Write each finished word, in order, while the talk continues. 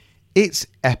It's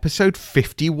episode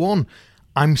 51.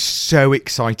 I'm so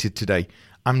excited today.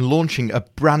 I'm launching a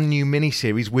brand new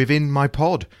mini-series within my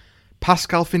pod.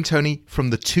 Pascal Fintoni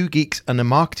from the Two Geeks and a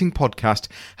Marketing podcast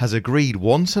has agreed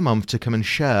once a month to come and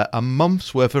share a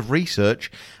month's worth of research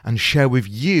and share with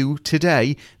you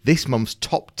today this month's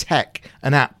top tech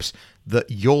and apps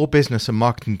that your business and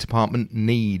marketing department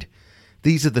need.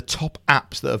 These are the top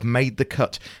apps that have made the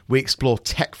cut. We explore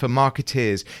tech for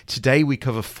marketeers. Today we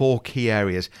cover 4 key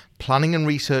areas: planning and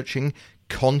researching,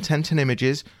 content and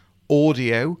images,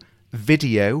 audio,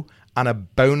 video, and a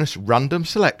bonus random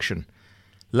selection.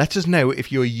 Let us know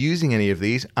if you're using any of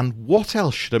these and what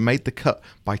else should have made the cut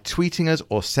by tweeting us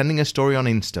or sending a story on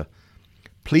Insta.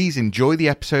 Please enjoy the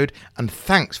episode and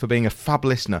thanks for being a fab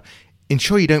listener.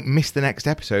 Ensure you don't miss the next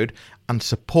episode and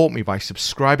support me by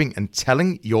subscribing and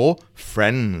telling your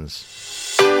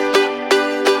friends.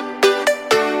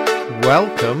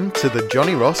 Welcome to the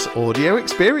Johnny Ross Audio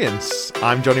Experience.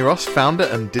 I'm Johnny Ross, founder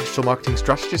and digital marketing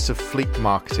strategist of Fleet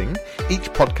Marketing. Each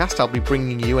podcast I'll be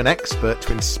bringing you an expert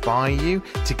to inspire you,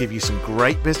 to give you some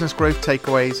great business growth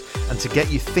takeaways, and to get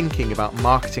you thinking about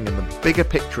marketing and the bigger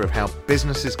picture of how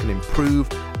businesses can improve,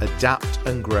 adapt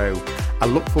and grow. I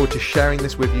look forward to sharing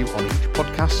this with you on each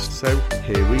podcast, so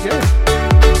here we go.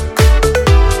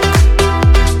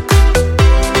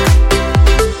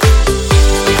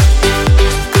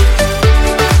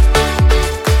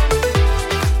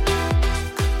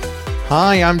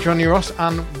 Hi, I'm Johnny Ross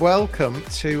and welcome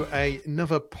to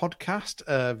another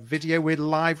podcast video. We're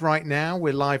live right now.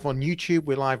 We're live on YouTube.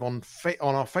 We're live on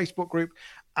our Facebook group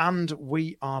and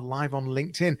we are live on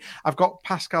LinkedIn. I've got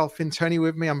Pascal Fintoni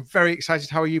with me. I'm very excited.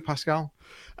 How are you, Pascal?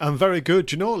 I'm very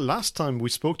good. You know, last time we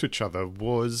spoke to each other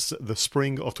was the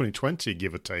spring of 2020,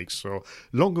 give or take. So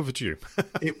long overdue.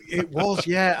 It was,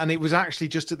 yeah. And it was actually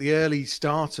just at the early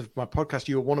start of my podcast.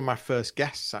 You were one of my first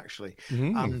guests, actually.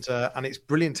 And it's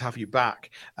brilliant to have you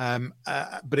back. On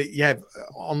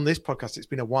this podcast, it's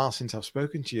been a while since I've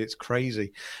spoken to you. It's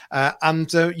crazy.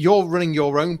 You're running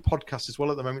your own podcast as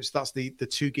well at the moment. So that's the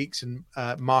Two Geeks and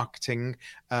Marketing.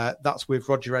 That's with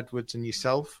Roger Edwards and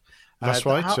yourself. That's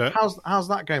right. How's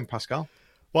that going, Pascal?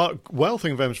 Well,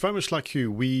 thank you very much like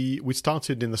you. We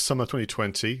started in the summer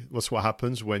 2020. That's what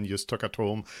happens when you're stuck at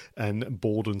home and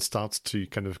boredom starts to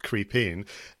kind of creep in.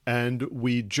 And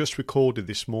we just recorded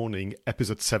this morning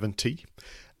episode 70.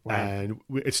 Wow. And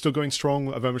it's still going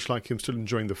strong, very much like I'm still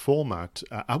enjoying the format.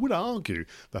 I would argue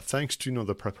that thanks to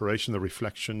the preparation, the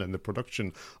reflection, and the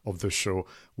production of the show,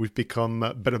 we've become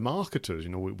better marketers.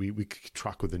 We keep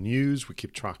track of the news, we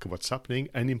keep track of what's happening,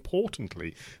 and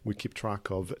importantly, we keep track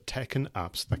of tech and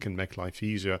apps that can make life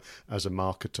easier as a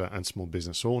marketer and small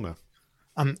business owner.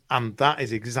 And that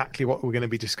is exactly what we're going to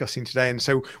be discussing today. And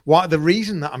so the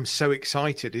reason that I'm so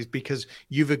excited is because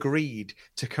you've agreed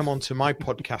to come onto my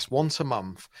podcast once a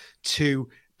month to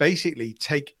basically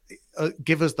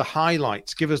give us the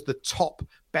highlights, give us the top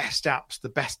best apps, the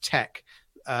best tech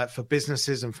for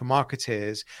businesses and for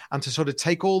marketeers, and to sort of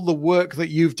take all the work that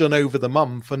you've done over the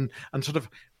month and sort of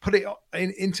put it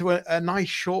into a nice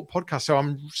short podcast. So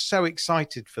I'm so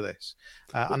excited for this.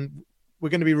 And we're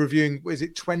going to be reviewing, is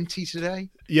it 20 today?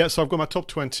 Yeah, so I've got my top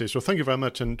 20. So thank you very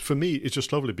much. And for me, it's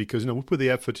just lovely because, we put the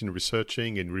effort in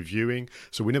researching and reviewing.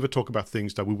 So we never talk about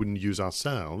things that we wouldn't use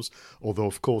ourselves. Although,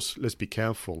 of course, let's be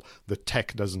careful. The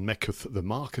tech doesn't make us the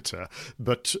marketer.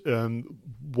 But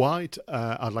what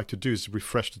I'd like to do is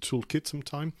refresh the toolkit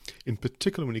sometime, in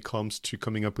particular when it comes to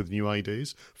coming up with new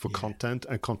ideas for content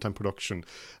and content production.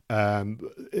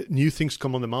 New things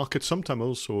come on the market. Sometimes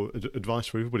also advice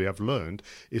for everybody I've learned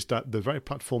is that the very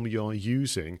platform you are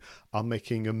using are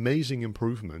making amazing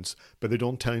improvements, but they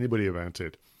don't tell anybody about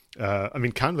it.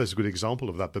 Canva is a good example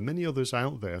of that, but many others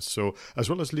out there. So as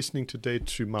well as listening today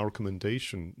to my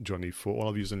recommendation, Johnny, for all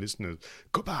of you and listeners,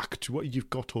 go back to what you've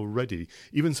got already.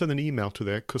 Even send an email to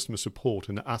their customer support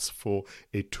and ask for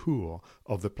a tour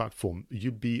of the platform.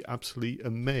 You'd be absolutely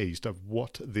amazed at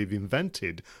what they've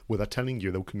invented without telling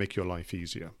you that can make your life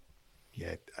easier.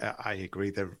 Yeah, I agree.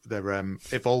 They're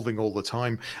evolving all the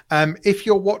time. If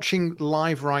you're watching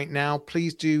live right now,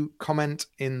 please do comment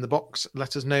in the box.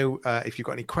 Let us know if you've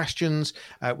got any questions.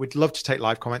 We'd love to take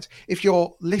live comments. If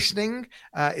you're listening,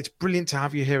 it's brilliant to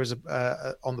have you here as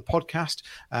on the podcast.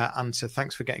 And so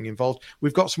thanks for getting involved.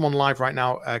 We've got someone live right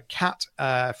now, Kat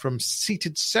from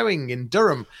Seated Sewing in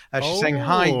Durham. She's saying,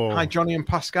 hi, Johnny and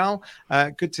Pascal.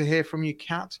 Good to hear from you,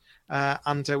 Kat.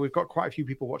 And we've got quite a few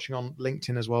people watching on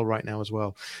LinkedIn as well right now as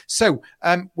well. So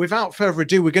without further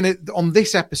ado, on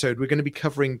this episode, we're going to be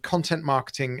covering content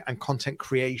marketing and content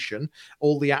creation,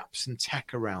 all the apps and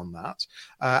tech around that.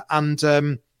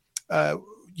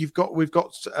 we've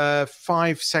got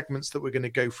 5 segments that we're going to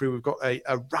go through. We've got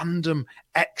a random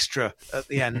extra at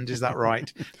the end. Is that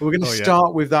right? But we're going to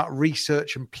start with that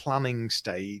research and planning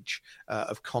stage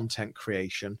of content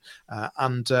creation.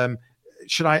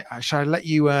 Should I let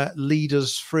you lead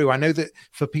us through? I know that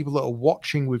for people that are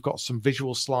watching, we've got some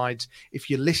visual slides. If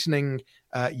you're listening,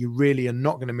 you really are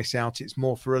not going to miss out. It's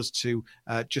more for us to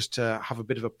just to have a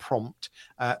bit of a prompt.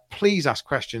 Please ask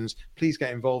questions. Please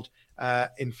get involved.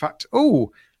 In fact,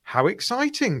 how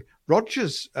exciting!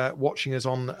 Roger's watching us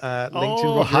on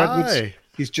LinkedIn. Roger hi. Edwards.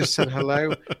 He's just said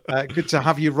hello. Good to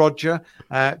have you, Roger.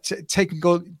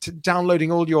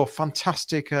 Downloading all your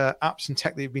fantastic apps and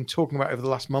tech that you've been talking about over the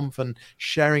last month and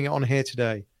sharing it on here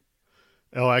today.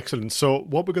 Oh, excellent. So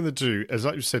what we're going to do, as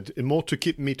I said, more to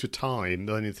keep me to time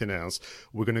than anything else,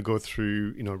 we're going to go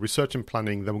through, research and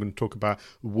planning. Then we're going to talk about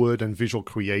word and visual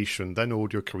creation, then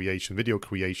audio creation, video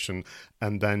creation,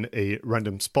 and then a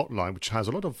random spotlight, which has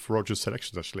a lot of Roger's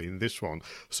selections actually in this one.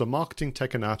 So marketing,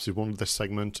 tech and apps is one of the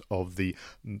segment of the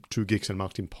 2 Geeks and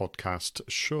Marketing podcast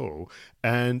show.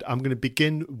 And I'm going to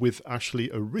begin with actually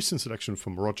a recent selection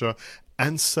from Roger,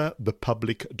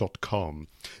 answerthepublic.com.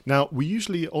 Now, we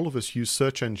usually, all of us, use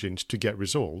search engines to get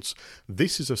results.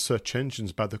 This is a search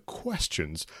engines by the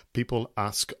questions people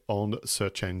ask on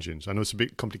search engines. I know it's a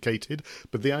bit complicated,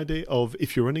 but the idea of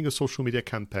if you're running a social media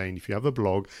campaign, if you have a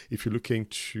blog, if you're looking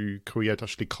to create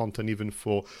actually content even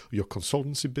for your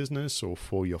consultancy business or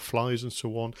for your flyers and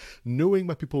so on, knowing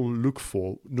what people look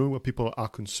for, knowing what people are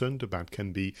concerned about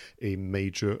can be a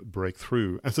major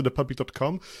breakthrough.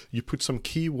 Answerthepublic.com, you put some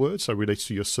keywords that relates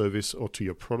to your service or to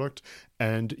your product,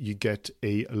 and you get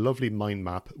a lovely mind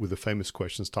map with the famous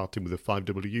questions starting with the 5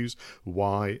 W's,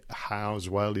 why, how as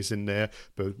well is in there,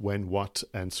 but when, what,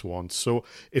 and so on. So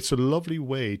it's a lovely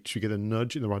way to get a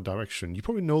nudge in the right direction. You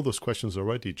probably know those questions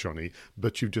already, Johnny,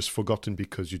 but you've just forgotten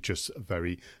because you're just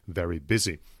very, very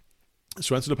busy.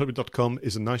 So answerthepublic.com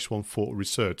is a nice one for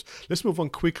research. Let's move on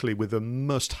quickly with a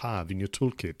must-have in your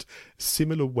toolkit,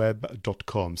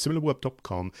 similarweb.com.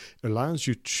 Similarweb.com allows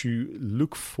you to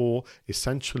look for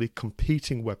essentially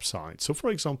competing websites. So, for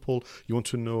example, you want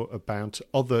to know about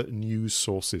other news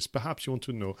sources. Perhaps you want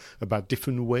to know about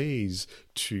different ways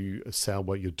to sell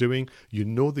what you're doing. You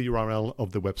know the URL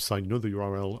of the website, you know the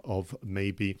URL of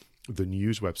maybe the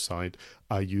news website.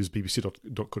 I use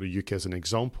bbc.co.uk as an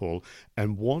example,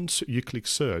 and once you click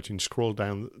search and scroll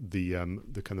down the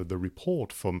kind of the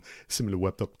report from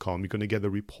similarweb.com, you're going to get the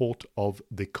report of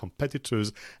the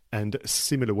competitors and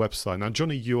similar website. Now,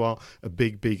 Johnny, you are a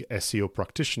big SEO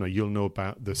practitioner. You'll know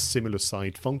about the similar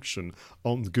site function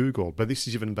on Google, but this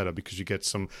is even better because you get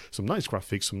some nice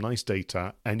graphics, some nice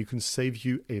data, and you can save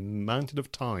you a mountain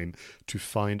of time to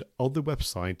find other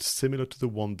websites similar to the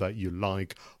one that you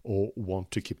like or want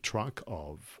to keep track of.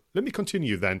 Let me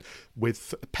continue then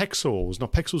with Pexels. Now,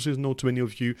 Pexels is known to many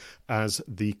of you as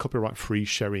the copyright-free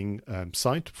sharing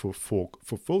site for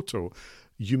photo.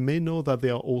 You may know that they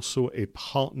are also a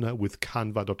partner with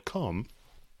Canva.com.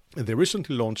 And they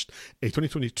recently launched a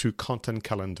 2022 content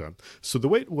calendar. So the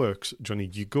way it works, Johnny,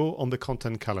 you go on the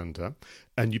content calendar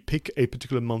and you pick a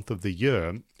particular month of the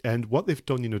year. And what they've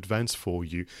done in advance for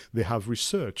you, they have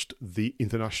researched the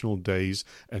international days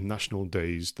and national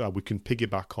days that we can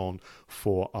piggyback on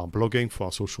for our blogging, for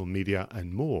our social media,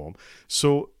 and more.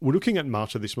 So we're looking at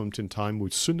March at this moment in time.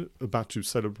 We're soon about to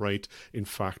celebrate, in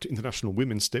fact, International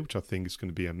Women's Day, which I think is going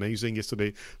to be amazing.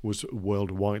 Yesterday was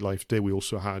World Wildlife Day. We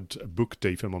also had a book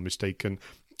day, if I'm not mistaken,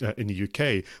 in the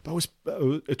UK. But I was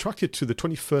attracted to the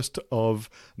 21st of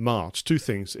March. 2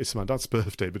 things. It's my dad's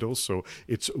birthday, but also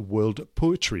it's World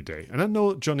Poetry Day. And I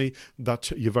know, Johnny, that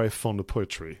you're very fond of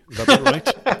poetry. Is that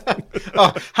right?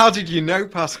 Oh, how did you know,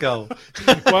 Pascal?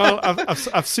 Well,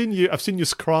 I've seen you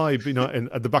scribe,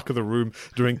 at the back of the room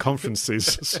during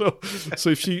conferences. So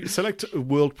if you select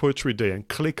World Poetry Day and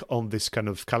click on this kind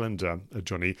of calendar,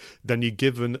 Johnny, then you're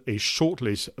given a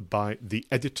shortlist by the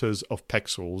editors of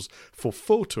Pexels for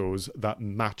photos that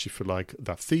match, if you like,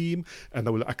 that theme, and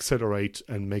that will accelerate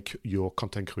and make your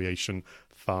content creation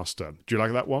faster. Do you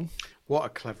like that one? What a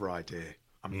clever idea.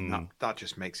 I mean, that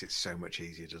just makes it so much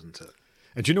easier, doesn't it?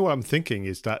 And do you know what I'm thinking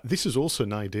is that this is also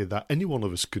an idea that any one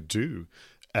of us could do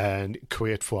and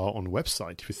create for our own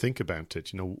website. If you think about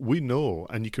it, we know,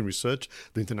 and you can research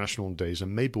the international days,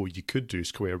 and maybe what you could do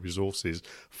is create resources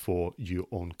for your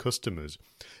own customers.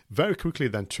 Very quickly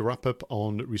then, to wrap up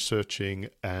on researching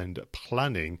and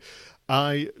planning,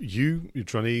 you,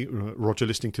 Johnny, Roger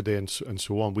listening today and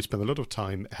so on, we spend a lot of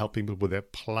time helping people with their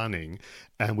planning,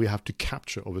 and we have to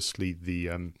capture, obviously, the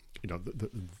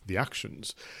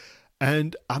actions.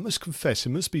 And I must confess, it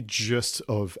must be just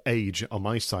of age on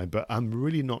my side, but I'm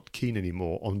really not keen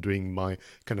anymore on doing my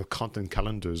kind of content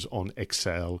calendars on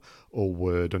Excel or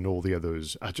Word and all the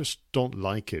others. I just don't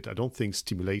like it. I don't think it's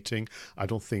stimulating. I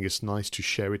don't think it's nice to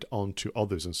share it on to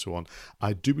others and so on.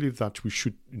 I do believe that we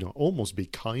should, almost be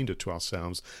kinder to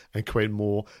ourselves and create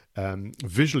more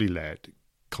visually led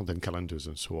content calendars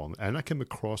and so on. And I came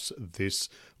across this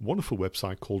wonderful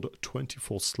website called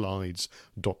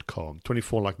 24slides.com.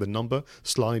 24 like the number,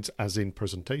 slides as in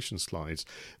presentation slides.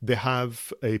 They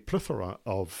have a plethora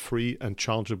of free and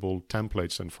chargeable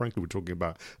templates. And frankly, we're talking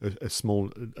about a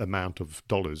small amount of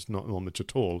dollars, not much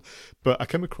at all. But I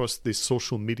came across this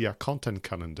social media content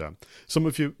calendar. Some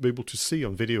of you will be able to see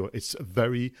on video, it's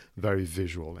very, very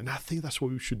visual. And I think that's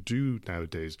what we should do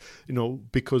nowadays,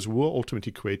 because we're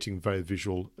ultimately creating very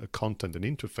visual content and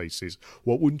interfaces.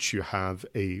 What wouldn't you have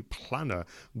a planner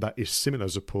that is similar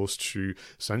as opposed to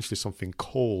essentially something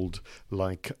called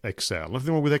like Excel?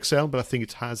 Nothing wrong with Excel, but I think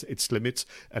it has its limits,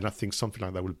 and I think something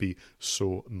like that would be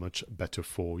so much better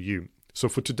for you. So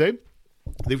for today,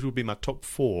 these will be my top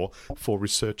 4 for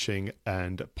researching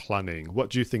and planning.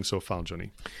 What do you think so far, Johnny?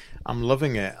 I'm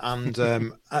loving it, and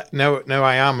no,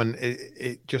 I am, and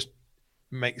it just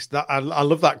makes that I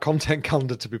love that content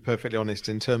calendar, to be perfectly honest,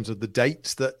 in terms of the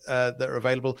dates that are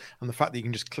available and the fact that you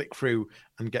can just click through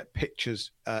and get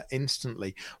pictures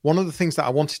instantly. One of the things that I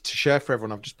wanted to share for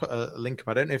everyone, I've just put a link up.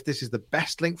 I don't know if this is the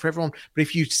best link for everyone, but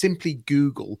if you simply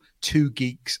Google 2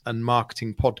 Geeks and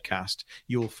Marketing Podcast,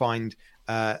 you'll find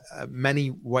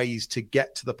many ways to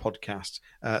get to the podcast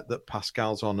that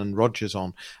Pascal's on and Roger's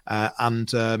on, and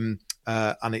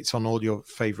it's on all your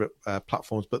favorite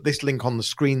platforms. But this link on the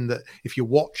screen, that if you're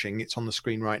watching, it's on the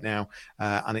screen right now,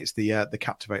 and it's the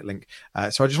Captivate link.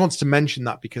 So I just wanted to mention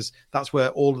that because that's where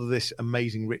all of this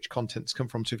amazing rich content's come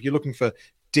from. So if you're looking for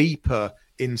deeper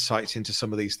insights into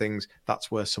some of these things, that's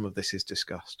where some of this is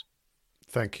discussed.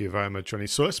 Thank you very much, Johnny.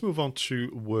 So let's move on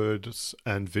to words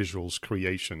and visuals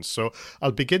creation. So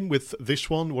I'll begin with this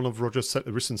one of Roger's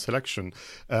recent selection,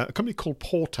 a company called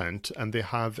Portent, and they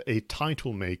have a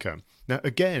title maker. Now,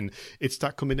 again, it's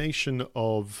that combination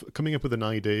of coming up with an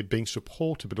idea, being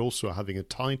supported, but also having a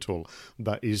title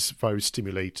that is very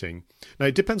stimulating. Now,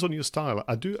 it depends on your style.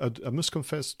 I must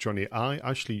confess, Johnny, I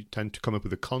actually tend to come up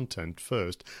with the content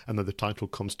first, and then the title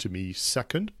comes to me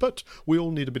second, but we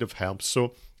all need a bit of help.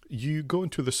 So you go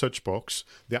into the search box,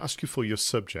 they ask you for your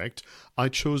subject. I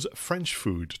chose French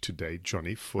food today,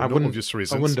 Johnny, for no obvious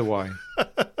reasons. I wonder why.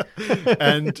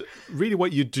 And really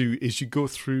what you do is you go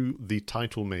through the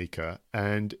title maker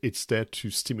and it's there to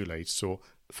stimulate. So,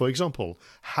 for example,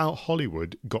 how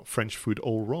Hollywood got French food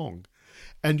all wrong.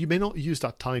 And you may not use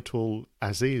that title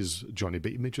as is, Johnny,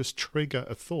 but it may just trigger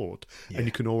a thought. Yeah. And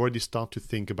you can already start to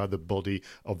think about the body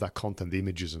of that content, the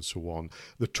images and so on.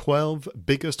 The 12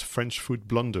 biggest French food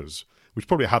blunders, which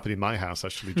probably happened in my house,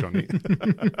 actually, Johnny.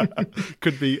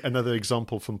 Could be another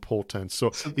example from Portent.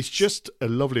 So it's just a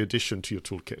lovely addition to your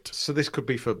toolkit. So this could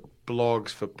be for blogs,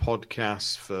 for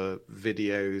podcasts, for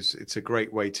videos. It's a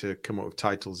great way to come up with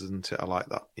titles, isn't it? I like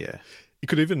that. Yeah. It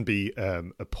could even be a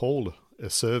poll, a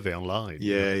survey online.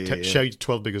 Share your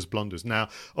 12 biggest blunders. Now,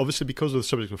 obviously, because of the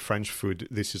subject of French food,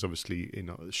 this is obviously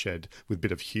shared with a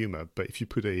bit of humor. But if you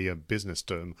put a business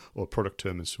term or a product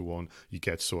term and so on, you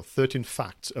get 13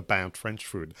 facts about French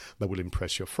food that will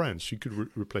impress your friends. You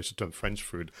could replace the term French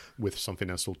food with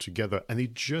something else altogether, and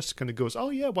it just kind of goes,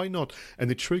 oh yeah, why not? And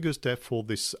it triggers therefore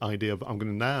this idea of I'm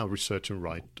going to now research and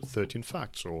write 13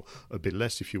 facts, or a bit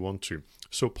less if you want to.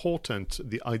 So Portent,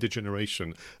 the idea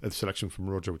generation, the selection from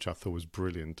Roger, which I thought was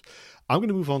brilliant. I'm going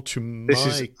to move on to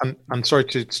I'm sorry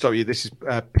to stop you. This is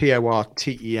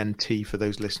Portent for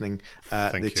those listening,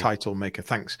 title maker.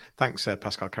 Thanks,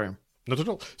 Pascal. Carry on. Not at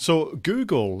all. So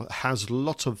Google has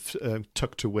lots of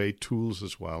tucked away tools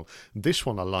as well. This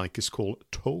one I like is called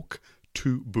Talk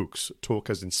to Books. Talk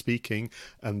as in speaking,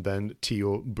 and then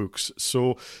TO Books.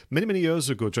 So many years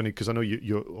ago, Johnny, because I know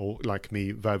you're all, like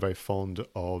me, very, very fond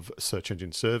of search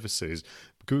engine services,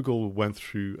 Google went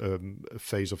through a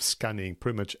phase of scanning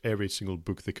pretty much every single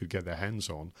book they could get their hands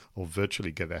on, or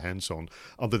virtually get their hands on,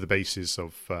 under the basis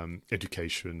of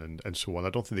education and so on. I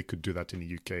don't think they could do that in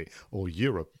the UK or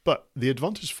Europe. But the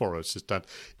advantage for us is that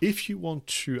if you want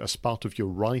to, as part of your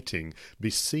writing, be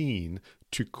seen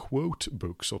to quote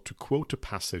books or to quote a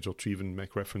passage or to even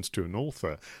make reference to an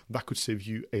author, that could save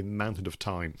you a mountain of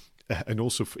time. And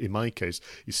also, in my case,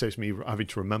 it saves me having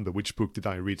to remember which book did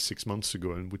I read 6 months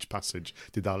ago and which passage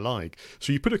did I like.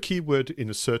 So you put a keyword in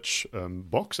a search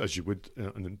box, as you would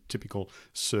in a typical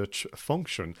search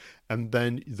function, And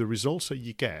then the results that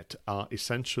you get are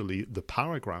essentially the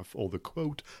paragraph or the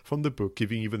quote from the book,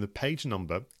 giving you even the page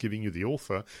number, giving you the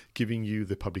author, giving you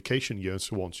the publication year and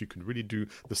so on. So you can really do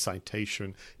the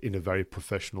citation in a very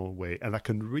professional way. And that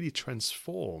can really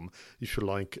transform, if you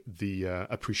like, the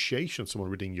appreciation of someone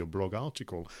reading your blog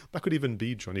article. That could even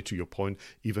be, Johnny, to your point,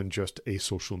 even just a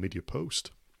social media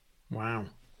post. Wow.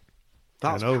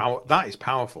 That is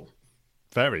powerful.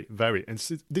 Very, very. And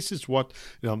this is what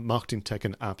marketing tech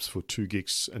and apps for 2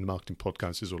 Geeks and Marketing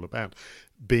Podcasts is all about.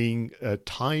 Being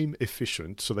time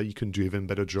efficient so that you can do even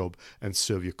better job and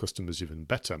serve your customers even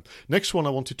better. Next one I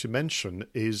wanted to mention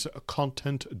is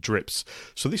content drips.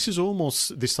 So this is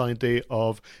almost this idea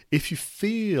of if you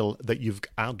feel that you've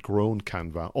outgrown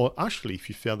Canva, or actually if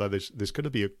you feel that there's going to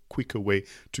be a quicker way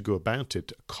to go about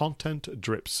it, content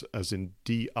drips, as in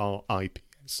DRIP.com,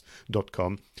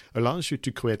 allows you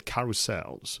to create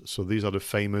carousels. So these are the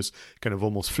famous kind of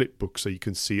almost flip books that you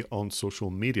can see on social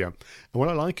media. And what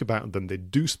I like about them, they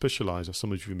do specialize, as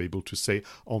some of you may be able to say,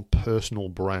 on personal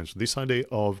brands. So this idea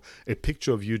of a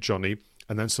picture of you, Johnny,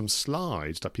 and then some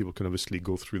slides that people can obviously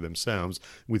go through themselves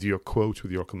with your quote,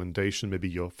 with your recommendation, maybe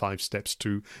your 5 steps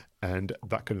to, and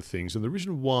that kind of things. And the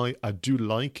reason why I do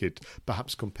like it,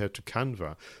 perhaps compared to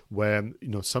Canva, where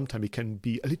sometimes it can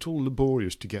be a little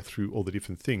laborious to get through all the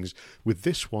different things. With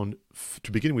this one,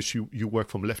 to begin with, you work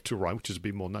from left to right, which is a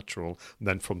bit more natural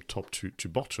than from top to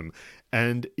bottom,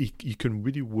 and you can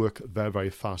really work very,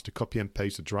 very fast. The copy and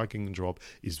paste, the dragging and drop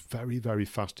is very, very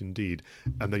fast indeed,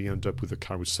 and then you end up with a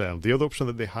carousel. The other option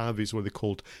that they have is what they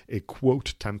call a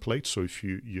quote template. So if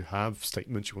you have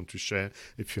statements you want to share,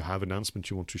 if you have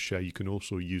announcements you want to share, you can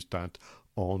also use that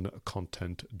on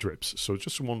content drips. So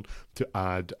just want to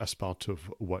add as part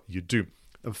of what you do.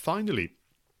 And finally,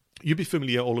 you'll be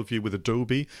familiar, all of you, with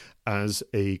Adobe as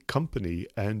a company,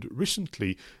 and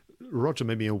recently Roger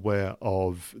made me aware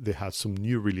of they had some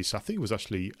new release. I think it was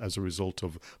actually as a result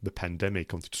of the pandemic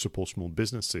to support small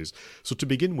businesses. So to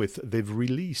begin with, they've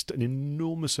released an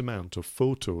enormous amount of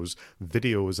photos,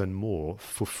 videos, and more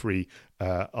for free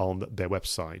on their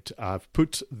website. I've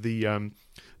put the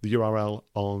URL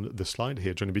on the slide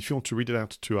here, Johnny. But if you want to read it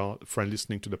out to our friend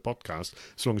listening to the podcast,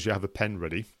 as long as you have a pen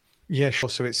ready. Yeah, sure.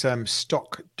 So it's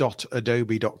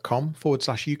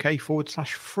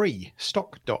stock.adobe.com/UK/free.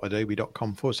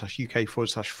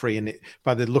 Stock.adobe.com/UK/free. And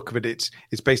by the look of it,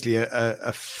 it's basically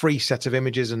a free set of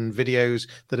images and videos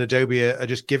that Adobe are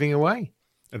just giving away.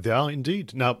 They are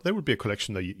indeed. Now, there would be a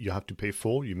collection that you have to pay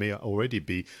for. You may already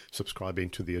be subscribing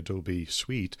to the Adobe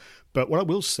suite. But what I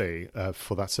will say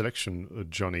for that selection,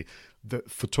 Johnny, the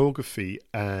photography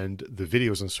and the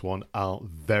videos and so on are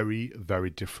very,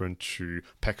 very different to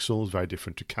Pexels, very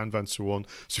different to Canva and so on.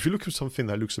 So if you look for something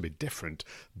that looks a bit different,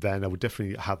 then I would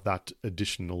definitely have that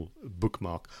additional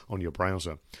bookmark on your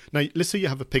browser. Now, let's say you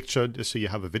have a picture, let's say you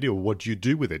have a video. What do you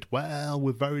do with it? Well,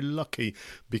 we're very lucky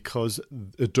because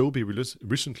Adobe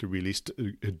recently released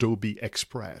Adobe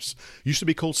Express. It used to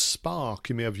be called Spark.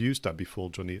 You may have used that before,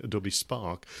 Johnny, Adobe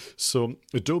Spark. So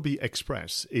Adobe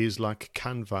Express is like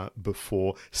Canva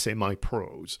before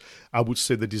semi-pros. I would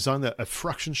say the design a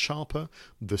fraction sharper,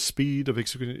 the speed of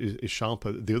execution is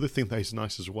sharper. The other thing that is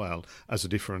nice as well as a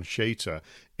differentiator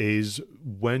is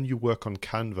when you work on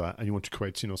Canva and you want to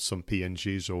create some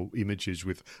PNGs or images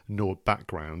with no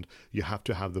background, you have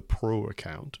to have the Pro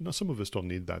account. Now, some of us don't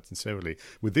need that necessarily.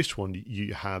 With this one,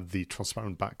 you have the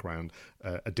transparent background,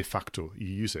 a de facto, you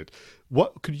use it.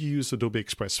 What could you use Adobe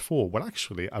Express for? Well,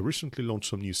 actually, I recently launched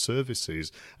some new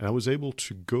services and I was able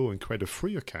to go and create a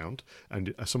free account,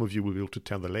 and some of you will be able to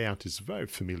tell the layout is very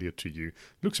familiar to you.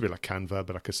 It looks a bit like Canva,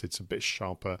 but like I said, it's a bit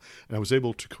sharper. And I was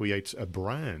able to create a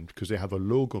brand because they have a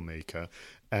logo maker,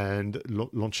 and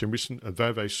launching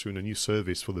very, very soon a new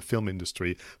service for the film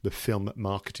industry, the Film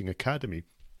Marketing Academy.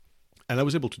 And I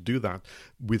was able to do that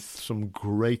with some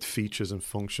great features and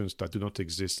functions that do not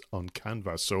exist on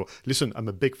Canva. So listen, I'm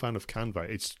a big fan of Canva.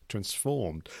 It's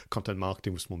transformed content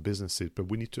marketing with small businesses, but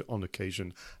we need to, on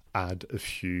occasion, add a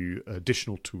few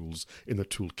additional tools in the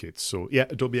toolkit. So yeah,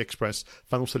 Adobe Express,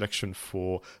 final selection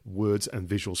for words and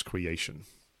visuals creation.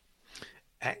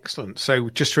 Excellent. So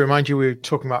just to remind you, we're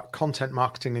talking about content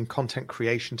marketing and content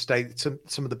creation today.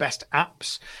 Some of the best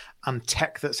apps and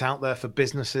tech that's out there for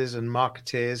businesses and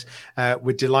marketeers.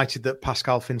 We're delighted that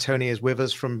Pascal Fintoni is with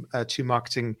us from Two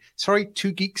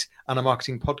Geeks and a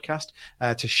Marketing Podcast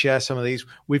to share some of these.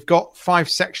 We've got 5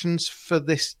 sections for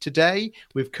this today.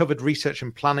 We've covered research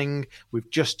and planning.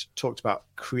 We've just talked about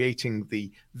creating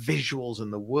the visuals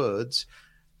and the words.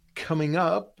 Coming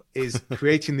up is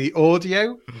creating the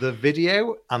audio, the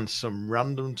video, and some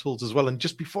random tools as well. And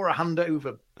just before I hand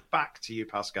over back to you,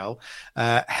 Pascal,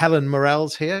 Helen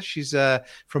Morell's here. She's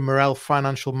from Morell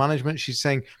Financial Management. She's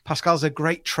saying Pascal's a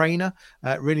great trainer,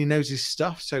 really knows his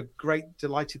stuff. So great,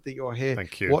 delighted that you're here.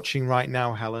 Thank you. Watching right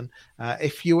now, Helen.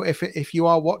 If you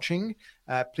are watching,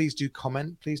 please do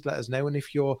comment. Please let us know. And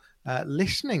if you're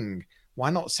listening, why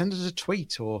not send us a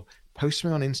tweet or post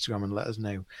me on Instagram and let us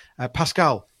know.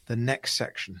 Pascal, the next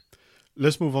section.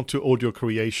 Let's move on to audio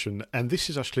creation. And this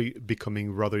is actually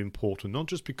becoming rather important, not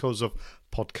just because of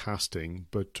podcasting,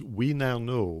 but we now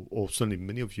know, or certainly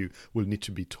many of you will need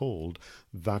to be told,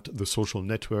 that the social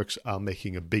networks are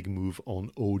making a big move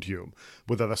on audio.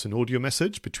 Whether that's an audio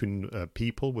message between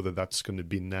people, whether that's going to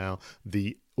be now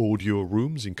the audio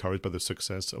rooms encouraged by the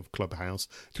success of Clubhouse,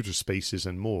 Twitter Spaces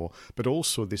and more, but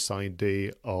also this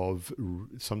idea of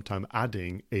sometime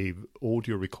adding a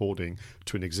audio recording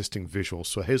to an existing visual.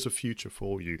 So here's a future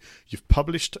for you. You've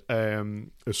published a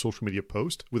social media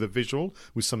post with a visual,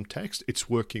 with some text. It's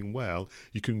working well.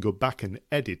 You can go back and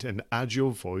edit and add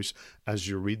your voice as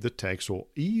you read the text, or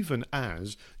even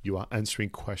as you are answering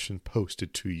questions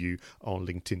posted to you on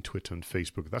LinkedIn, Twitter and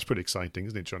Facebook. That's pretty exciting,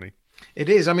 isn't it, Johnny? It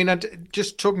is. I mean,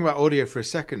 just talking about audio for a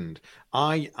second,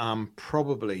 I am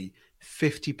probably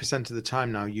 50% of the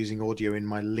time now using audio in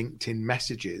my LinkedIn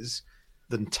messages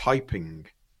than typing.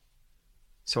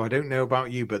 So I don't know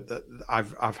about you, but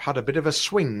I've had a bit of a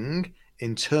swing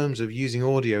in terms of using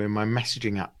audio in my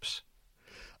messaging apps.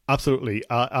 Absolutely.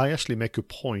 I actually make a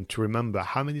point to remember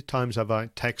how many times have I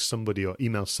text somebody or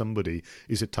emailed somebody,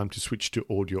 is it time to switch to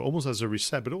audio, almost as a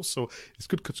reset, but also it's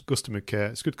good customer care,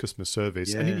 it's good customer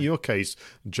service. Yeah. And in your case,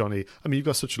 Johnny, I mean, you've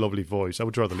got such a lovely voice. I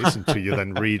would rather listen to you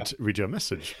than read your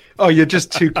message. Oh, you're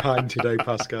just too kind today,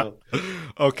 Pascal.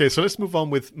 Okay, so let's move on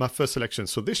with my first selection.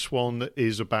 So this one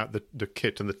is about the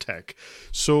kit and the tech.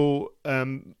 So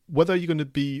whether you're going to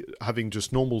be having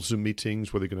just normal Zoom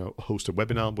meetings, whether you're going to host a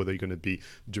webinar, whether you're going to be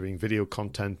doing video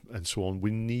content and so on, we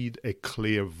need a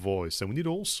clear voice. And we need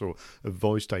also a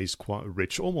voice that is quite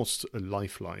rich, almost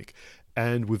lifelike.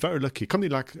 And we're very lucky. A company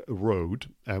like Rode,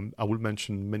 I will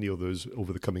mention many others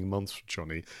over the coming months,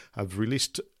 Johnny, have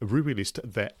re-released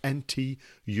their NT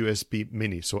USB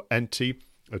Mini. So NT,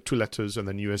 2 letters, and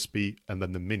then USB, and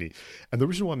then the Mini. And the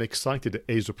reason why I'm excited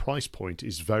is the price point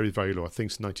is very, very low. I think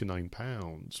it's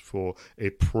 £99 for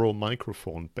a Pro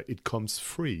microphone, but it comes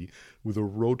free with a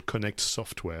Rode Connect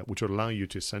software, which will allow you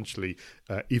to essentially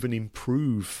even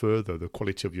improve further the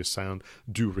quality of your sound,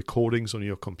 do recordings on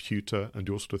your computer, and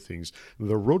do all sorts of things.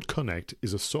 The Rode Connect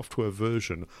is a software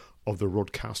version of the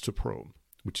Rodecaster Pro,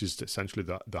 which is essentially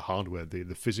the hardware,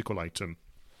 the physical item.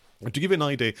 And to give you an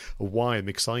idea of why I'm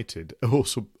excited,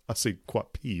 also I say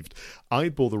quite peeved, I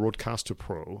bought the Rodecaster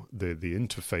Pro, the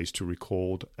interface to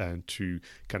record and to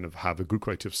kind of have a good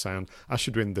quality of sound,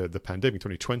 actually during the pandemic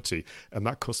 2020, and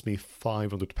that cost me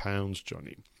 £500,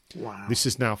 Johnny. Wow. This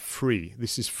is now free.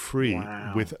 This is free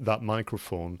with that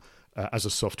microphone as a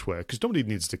software, because nobody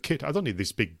needs the kit. I don't need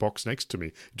this big box next to me.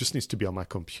 It just needs to be on my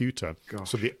computer. Gosh.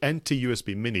 So the NT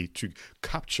USB Mini to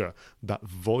capture that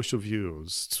voice of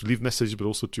yours, to leave messages, but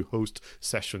also to host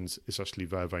sessions is actually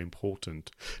very, very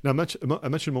important. Now, I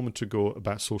mentioned a moment ago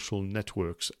about social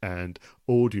networks and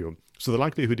audio. So the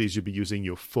likelihood is you'll be using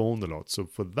your phone a lot. So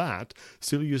for that,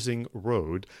 still using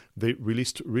Rode, they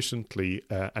released recently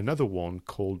another one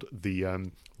called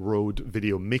the Rode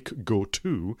Video Mic Go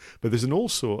 2, but there's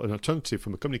also an alternative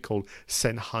from a company called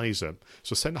Sennheiser.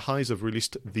 So Sennheiser have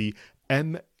released the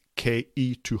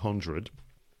MKE200.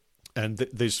 And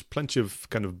there's plenty of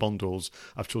kind of bundles.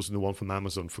 I've chosen the one from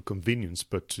Amazon for convenience,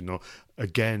 but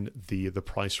again, the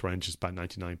price range is about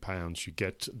 £99. You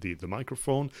get the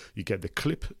microphone, you get the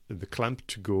clip, the clamp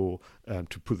to go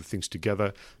to put the things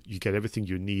together. You get everything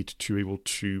you need to be able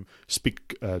to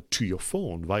speak to your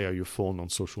phone via your phone on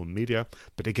social media.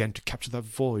 But again, to capture that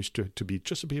voice, to be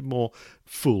just a bit more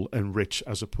full and rich,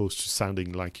 as opposed to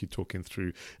sounding like you're talking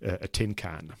through a tin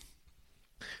can.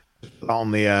 On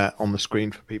the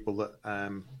screen for people that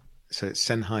so it's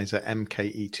Sennheiser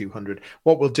MKE200.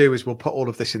 What we'll do is we'll put all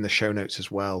of this in the show notes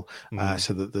as well,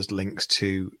 so that there's links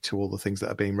to all the things that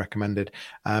are being recommended.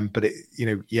 But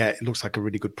it looks like a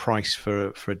really good price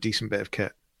for a decent bit of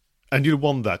kit. And you'll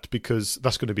want that because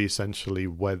that's going to be essentially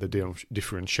where the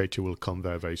differentiator will come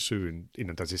very, very soon.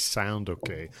 Does it sound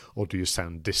okay, or do you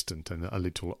sound distant and a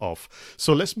little off?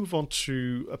 So let's move on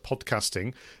to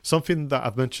podcasting, something that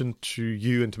I've mentioned to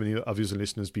you and to many of your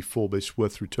listeners before, but it's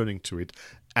worth returning to it.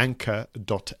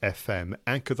 Anchor.fm.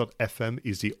 Anchor.fm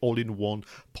is the all-in-one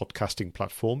podcasting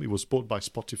platform. It was bought by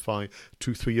Spotify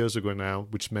 2-3 years ago now,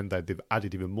 which meant that they've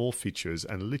added even more features.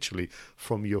 And literally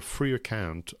from your free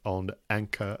account on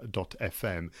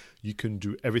Anchor.fm, you can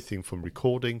do everything from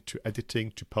recording to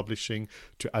editing to publishing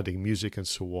to adding music and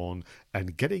so on,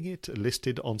 and getting it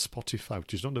listed on Spotify,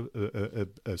 which is not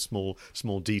a small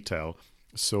detail.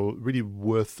 So really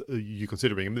worth you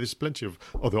considering. I mean, there's plenty of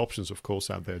other options, of course,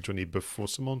 out there, Johnny. But for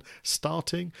someone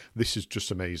starting, this is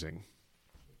just amazing.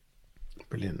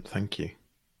 Brilliant. Thank you.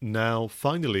 Now,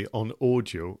 finally, on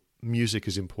audio, music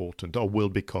is important, or will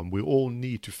become. We all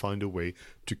need to find a way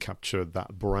to capture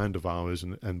that brand of ours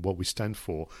and what we stand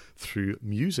for through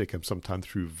music and sometimes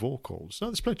through vocals. Now,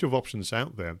 there's plenty of options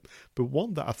out there, but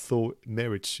one that I thought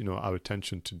merits our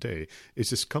attention today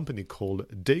is this company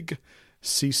called Dig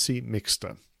CC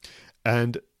Mixter,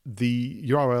 and the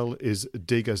URL is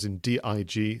dig as in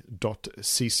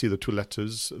dig.cc, the two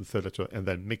letters, the third letter, and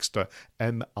then Mixter,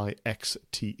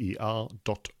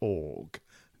 mixter.org.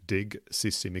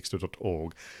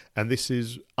 digccmixter.org. And this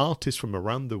is artists from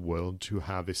around the world who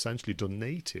have essentially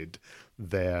donated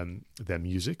their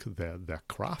music, their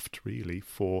craft, really,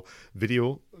 for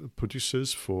video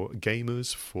producers, for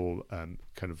gamers, for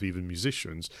kind of even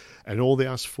musicians. And all they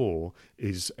ask for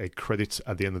is a credit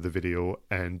at the end of the video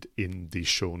and in the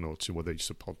show notes, whether it's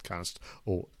a podcast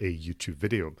or a YouTube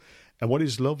video. And what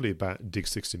is lovely about Dig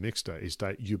 60 Mixter is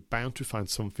that you're bound to find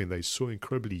something that is so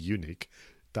incredibly unique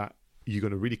that you're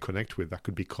going to really connect with, that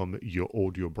could become your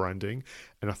audio branding.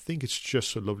 And I think it's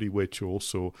just a lovely way to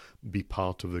also be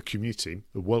part of the community,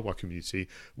 the worldwide community,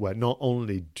 where not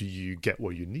only do you get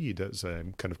what you need as a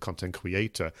kind of content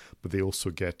creator, but they also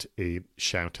get a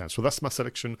shout out. So that's my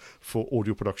selection for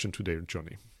audio production today,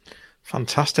 Johnny.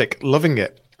 Fantastic. Loving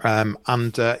it.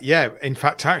 In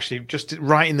fact, actually, just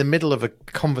right in the middle of a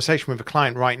conversation with a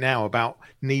client right now about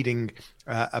needing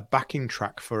a backing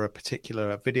track for a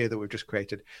particular video that we've just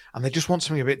created, and they just want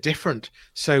something a bit different.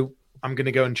 So I'm going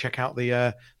to go and check out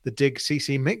the Dig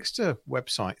CC Mixter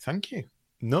website. Thank you.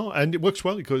 No, and it works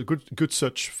well. You've got a good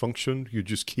search function. You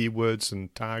use keywords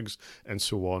and tags and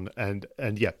so on. And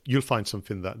yeah, you'll find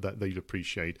something that you'll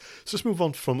appreciate. So let's move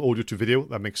on from audio to video.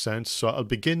 That makes sense. So I'll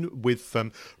begin with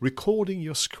recording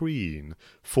your screen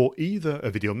for either a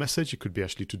video message. It could be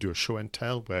actually to do a show and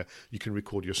tell where you can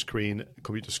record your screen,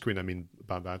 computer screen, I mean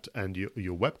by that, and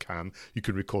your webcam. You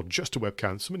can record just a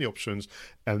webcam. So many options.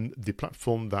 And the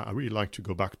platform that I really like to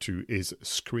go back to is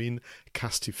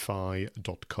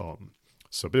screencastify.com.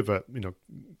 So a bit of a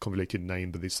convoluted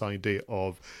name, but this idea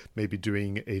of maybe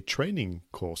doing a training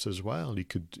course as well. You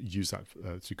could use that.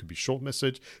 So it could be short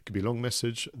message, it could be long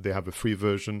message. They have a free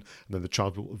version and then the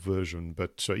chargeable version.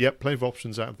 But plenty of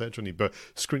options out there, Johnny. But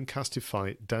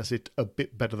Screencastify does it a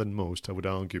bit better than most, I would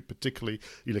argue. Particularly,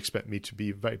 you'll expect me to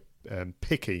be very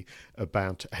picky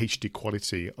about HD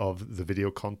quality of the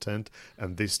video content,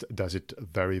 and this does it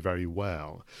very, very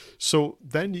well. So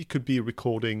then you could be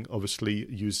recording, obviously,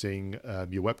 using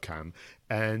your webcam,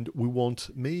 and we want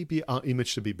maybe our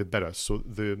image to be a bit better. So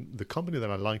the company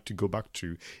that I like to go back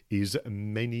to is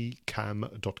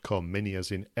manycam.com, many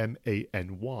as in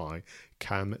MANY,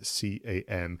 cam,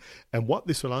 CAM. And what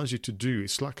this allows you to do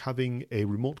is like having a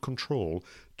remote control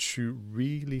to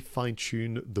really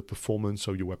fine-tune the performance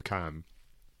of your webcam.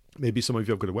 Maybe some of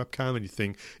you have got a webcam and you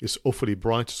think it's awfully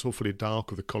bright, it's awfully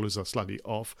dark, or the colors are slightly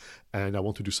off, and I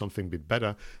want to do something a bit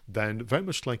better. Then very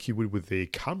much like you would with a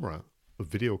camera, a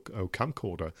video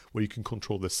camcorder, where you can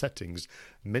control the settings.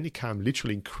 Manycam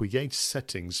literally creates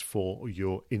settings for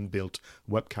your inbuilt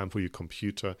webcam for your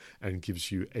computer and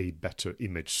gives you a better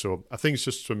image. So I think it's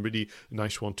just a really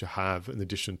nice one to have in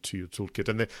addition to your toolkit.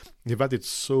 And they've added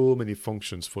so many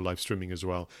functions for live streaming as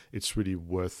well. It's really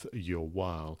worth your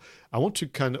while. I want to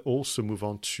kind of also move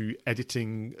on to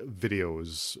editing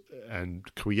videos and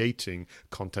creating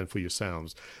content for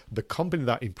yourselves. The company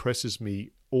that impresses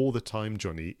me all the time,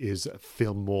 Johnny, is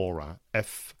Filmora,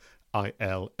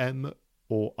 Filmora.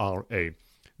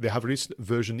 They have released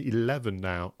version 11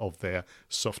 now of their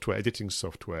software, editing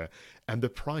software, and the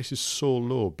price is so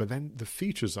low, but then the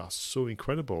features are so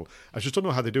incredible. I just don't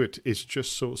know how they do it. It's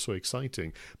just so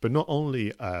exciting. But not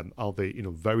only are they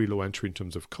very low entry in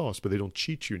terms of cost, but they don't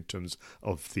cheat you in terms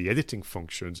of the editing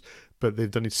functions. but they've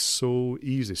done it so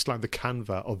easy. It's like the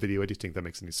Canva of video editing, if that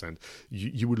makes any sense.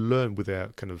 You would learn with their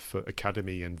kind of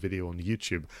academy and video on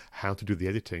YouTube how to do the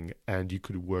editing, and you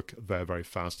could work very, very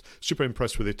fast. Super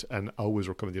impressed with it, and I always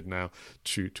recommend it now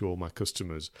to all my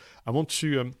customers. I want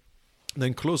to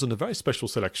then close on a very special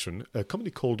selection, a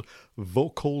company called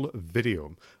Vocal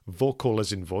Video. Vocal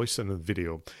as in voice and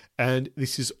video. And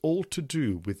this is all to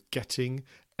do with getting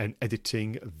and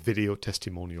editing video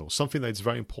testimonials, something that's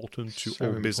very important to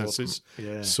all businesses.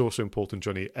 Yeah. So important,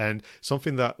 Johnny. And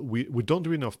something that we don't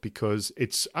do enough, because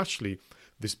it's actually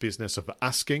this business of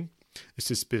asking. It's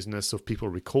this business of people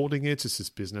recording it. It's this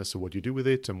business of what you do with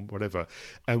it and whatever.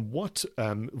 And what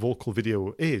Vocal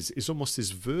Video is almost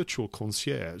this virtual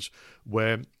concierge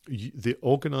where they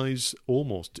organize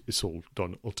almost, it's all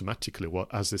done automatically, well,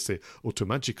 as they say,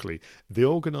 automagically. They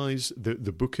organize the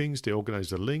bookings, they organize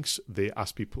the links, you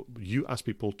ask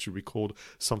people to record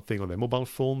something on their mobile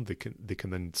phone, they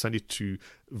can then send it to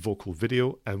Vocal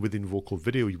Video, and within Vocal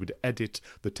Video you would edit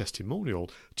the testimonial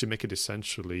to make it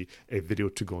essentially a video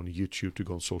to go on YouTube, to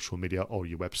go on social media or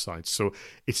your website. So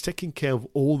it's taking care of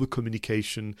all the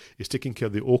communication, it's taking care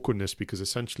of the awkwardness, because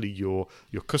essentially your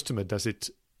customer does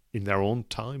it in their own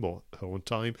time or her own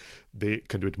time. They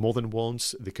can do it more than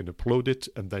once, they can upload it,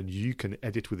 and then you can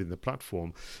edit within the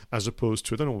platform, as opposed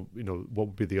to, I don't know, what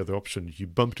would be the other option? You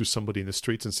bump to somebody in the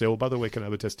streets and say, oh, by the way, can I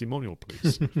have a testimonial,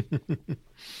 please?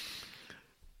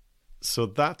 So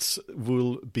that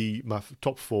will be my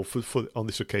top four for on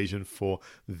this occasion for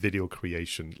video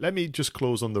creation. Let me just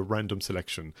close on the random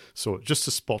selection. So just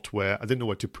a spot where I didn't know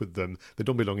where to put them. They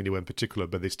don't belong anywhere in particular,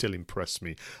 but they still impress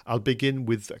me. I'll begin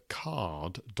with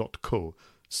card.co,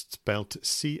 spelled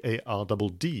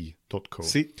C-A-R-D.co.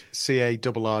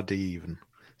 C-A-R-D even.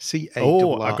 C-A-R-D.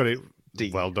 Oh, I got it.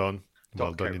 Well done.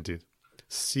 Well done indeed.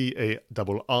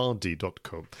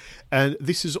 CARRD.co. And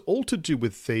this is all to do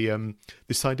with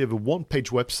this idea of a one-page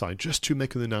website just to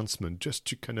make an announcement, just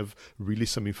to kind of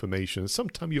release some information.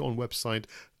 Sometimes your own website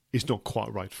is not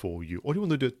quite right for you, or you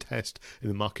want to do a test in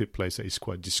the marketplace that is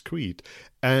quite discreet.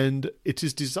 And it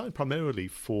is designed primarily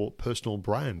for personal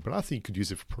brand, but I think you could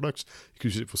use it for products, you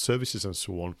could use it for services and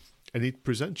so on. And it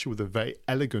presents you with a very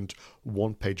elegant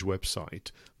one-page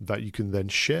website that you can then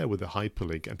share with a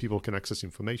hyperlink, and people can access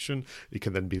information. It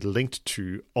can then be linked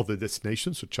to other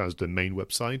destinations, such as the main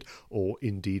website or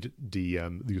indeed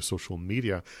your social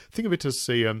media. Think of it as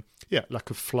like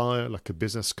a flyer, like a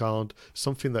business card,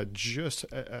 something that just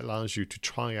allows you to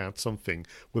try out something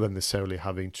without necessarily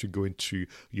having to go into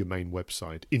your main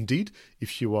website. Indeed,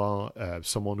 if you are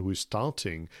someone who is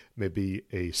starting maybe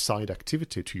a side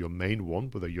activity to your main one,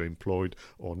 whether you're employed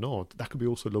or not, that could be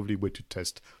also a lovely way to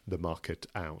test the market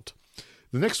out.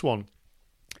 The next one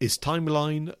is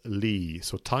Timeline.ly.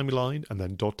 So timeline and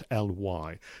then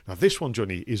 .ly. Now this one,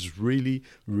 Johnny, is really,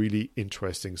 really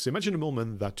interesting. So imagine a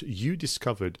moment that you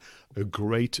discovered a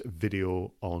great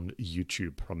video on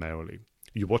YouTube primarily.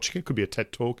 You're watching it, could be a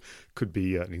TED Talk, could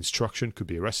be an instruction, could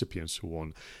be a recipe and so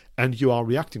on. And you are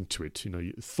reacting to it.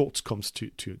 Thoughts comes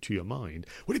to your mind.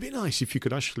 Would it be nice if you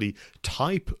could actually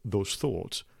type those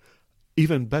thoughts?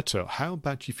 Even better, how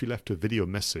about if you left a video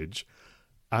message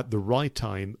at the right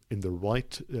time in the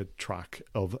right track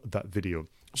of that video?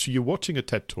 So you're watching a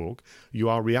TED Talk, you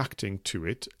are reacting to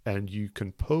it, and you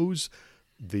can pause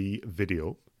the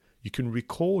video. You can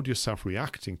record yourself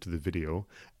reacting to the video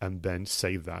and then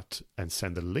save that and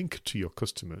send a link to your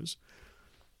customers.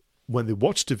 When they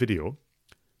watch the video,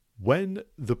 when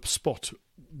the spot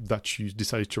that you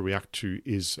decided to react to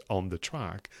is on the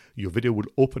track, your video will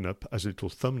open up as a little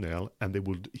thumbnail and they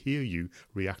will hear you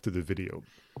react to the video.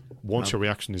 Once your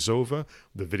reaction is over,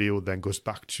 the video then goes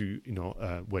back to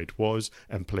where it was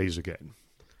and plays again.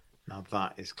 Now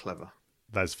that is clever.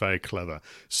 That's very clever.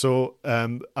 So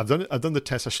I've done the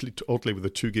test actually totally with the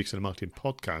 2 Geeks and a Marketing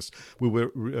podcast. We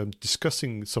were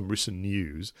discussing some recent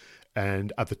news,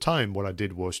 and at the time, what I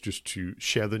did was just to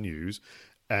share the news.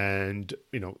 And,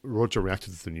 Roger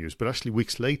reacted to the news. But actually,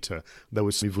 weeks later, there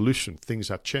was some evolution. Things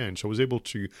had changed. I was able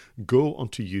to go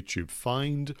onto YouTube,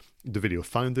 find the video,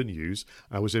 find the news.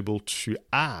 I was able to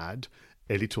add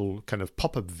a little kind of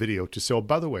pop-up video to say, oh,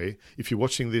 by the way, if you're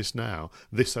watching this now,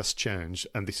 this has changed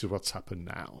and this is what's happened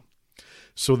now.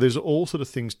 So there's all sort of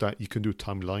things that you can do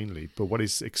timelinely. But what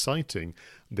is exciting,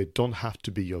 they don't have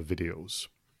to be your videos.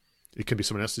 It can be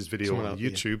someone else's video on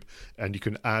YouTube, and you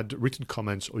can add written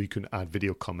comments or you can add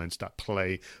video comments that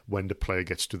play when the player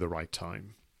gets to the right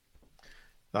time.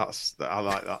 I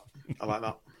like that. I like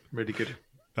that. Really good.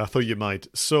 I thought you might.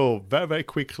 So very, very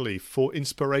quickly, for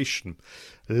inspiration,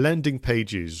 landing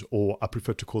pages, or I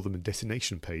prefer to call them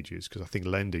destination pages because I think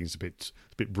landing is a bit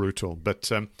brutal. But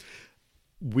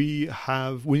we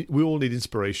all need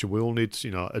inspiration. We all need,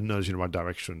 a nudge in the right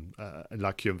direction.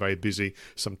 Like you, I'm very busy.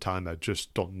 Sometimes I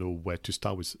just don't know where to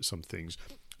start with some things.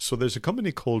 So there's a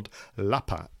company called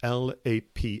Lapa,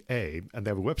 L-A-P-A, and they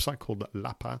have a website called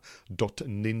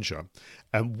lapa.ninja.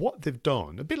 And what they've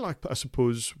done, a bit like, I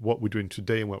suppose, what we're doing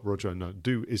today and what Roger and I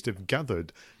do, is they've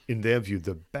gathered, in their view,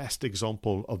 the best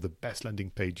example of the best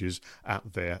landing pages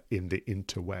out there in the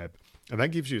interweb. And that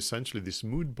gives you essentially this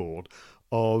mood board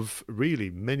of really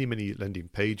many, many landing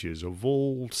pages of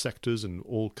all sectors and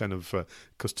all kind of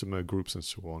customer groups and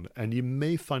so on. And you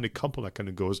may find a couple that kind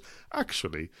of goes,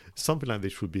 actually, something like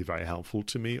this would be very helpful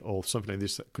to me, or something like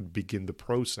this that could begin the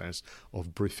process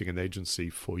of briefing an agency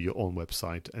for your own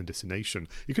website and destination.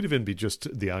 It could even be just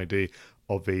the idea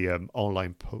of a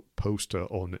online poster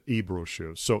on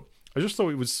e-brochure. So I just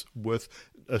thought it was worth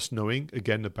us knowing,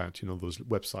 again, about those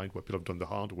websites where people have done the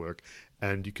hard work,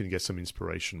 and you can get some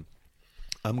inspiration.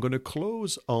 I'm going to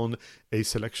close on a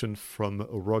selection from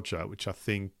Roger, which I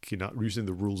think, using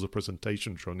the rules of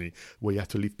presentation, Johnny, where you have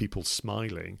to leave people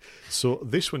smiling. So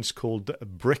this one's called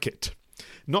Brick It.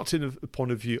 Not in a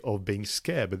point of view of being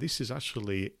scared, but this is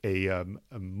actually a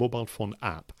mobile phone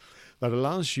app that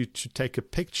allows you to take a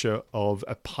picture of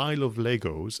a pile of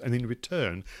Legos, and in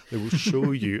return, they will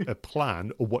show you a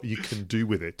plan of what you can do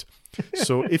with it.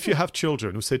 So if you have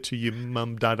children who say to you,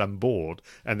 Mum, Dad, I'm bored,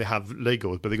 and they have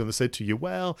Legos, but they're going to say to you,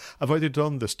 well, I've already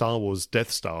done the Star Wars Death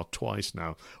Star twice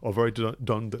now, or I've already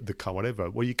done the car,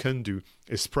 whatever. What you can do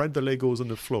is spread the Legos on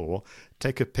the floor,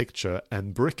 take a picture,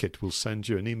 and Brick It will send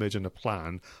you an image and a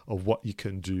plan of what you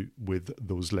can do with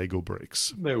those Lego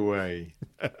bricks. No way.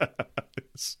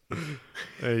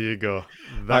 There you go.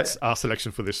 That's our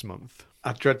selection for this month.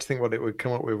 I dread to think what it would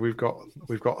come up with. We've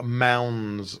got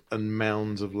mounds and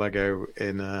mounds of Lego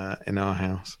in our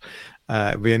house.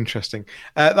 It'd be interesting.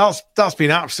 That's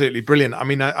been absolutely brilliant. I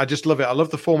mean, I just love it. I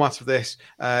love the format of this.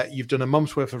 You've done a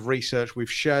month's worth of research.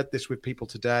 We've shared this with people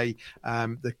today.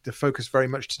 The focus very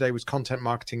much today was content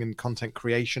marketing and content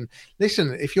creation.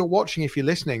 Listen, if you're watching, if you're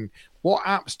listening, what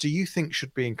apps do you think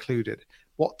should be included?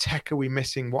 What tech are we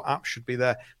missing? What apps should be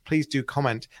there? Please do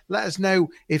comment. Let us know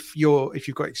if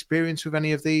you've got experience with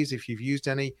any of these, if you've used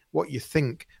any, what you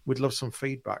think. We'd love some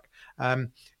feedback.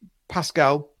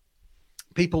 Pascal,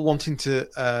 people wanting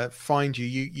to find you,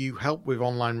 you help with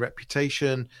online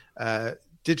reputation,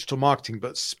 digital marketing,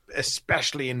 but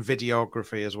especially in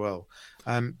videography as well.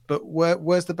 But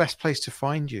where's the best place to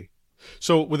find you?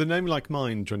 So with a name like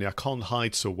mine, Johnny, I can't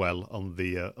hide so well on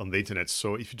the internet.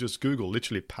 So if you just Google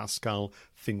literally Pascal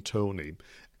Fintoni,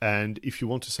 and if you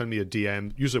want to send me a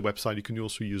DM, use a website. You can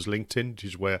also use LinkedIn, which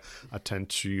is where I tend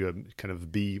to kind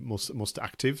of be most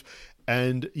active.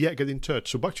 And yeah, get in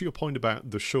touch. So back to your point about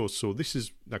the show. So this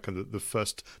is like the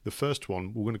first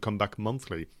one. We're going to come back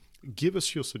monthly. Give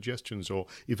us your suggestions or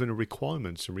even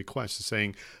requirements and requests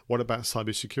saying, what about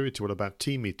cybersecurity? What about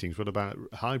team meetings? What about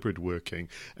hybrid working?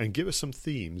 And give us some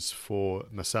themes for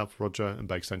myself, Roger, and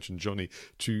by extension, Johnny,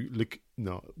 to look.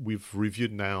 We've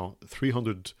reviewed now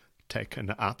 300 tech and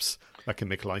apps that can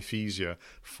make life easier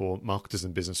for marketers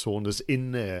and business owners.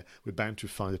 In there, we're bound to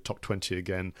find the top 20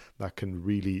 again that can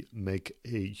really make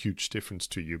a huge difference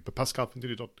to you. But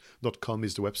pascalfintoni.com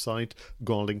is the website.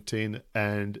 Go on LinkedIn.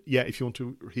 And yeah, if you want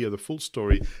to hear the full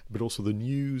story, but also the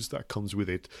news that comes with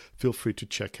it, feel free to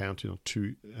check out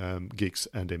Two Geeks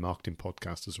and a Marketing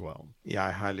Podcast as well. Yeah,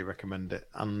 I highly recommend it.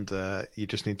 And you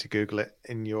just need to Google it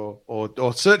in your,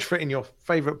 or search for it in your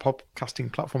favorite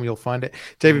podcasting platform. You'll find it.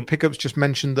 David Pickups just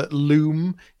mentioned that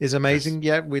Loom is amazing.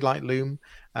 Yes. Yeah, we like Loom.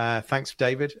 Thanks,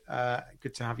 David.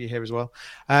 Good to have you here as well.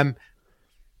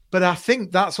 But I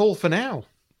think that's all for now.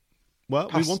 Well,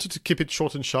 we wanted to keep it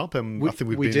short and sharp, and I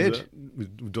think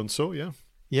we've done so, yeah.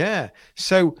 Yeah.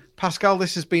 So, Pascal,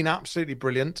 this has been absolutely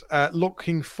brilliant.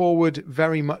 Looking forward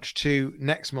very much to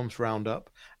next month's roundup.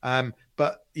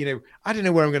 But I don't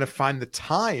know where I'm going to find the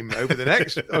time over the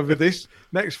next this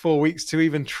next 4 weeks to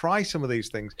even try some of these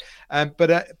things.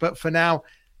 But for now,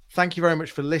 thank you very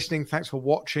much for listening. Thanks for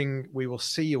watching. We will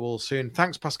see you all soon.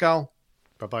 Thanks, Pascal.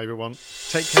 Bye-bye, everyone.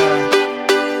 Take care.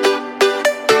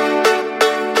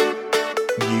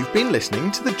 You've been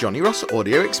listening to the Johnny Ross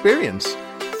Audio Experience.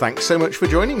 Thanks so much for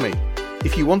joining me.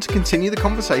 If you want to continue the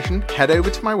conversation, head over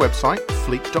to my website,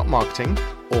 fleek.marketing,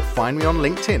 or find me on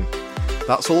LinkedIn.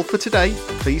 That's all for today.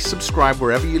 Please subscribe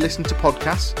wherever you listen to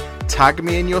podcasts, tag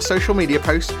me in your social media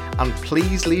posts, and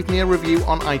please leave me a review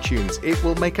on iTunes. It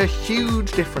will make a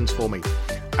huge difference for me.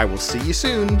 I will see you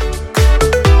soon.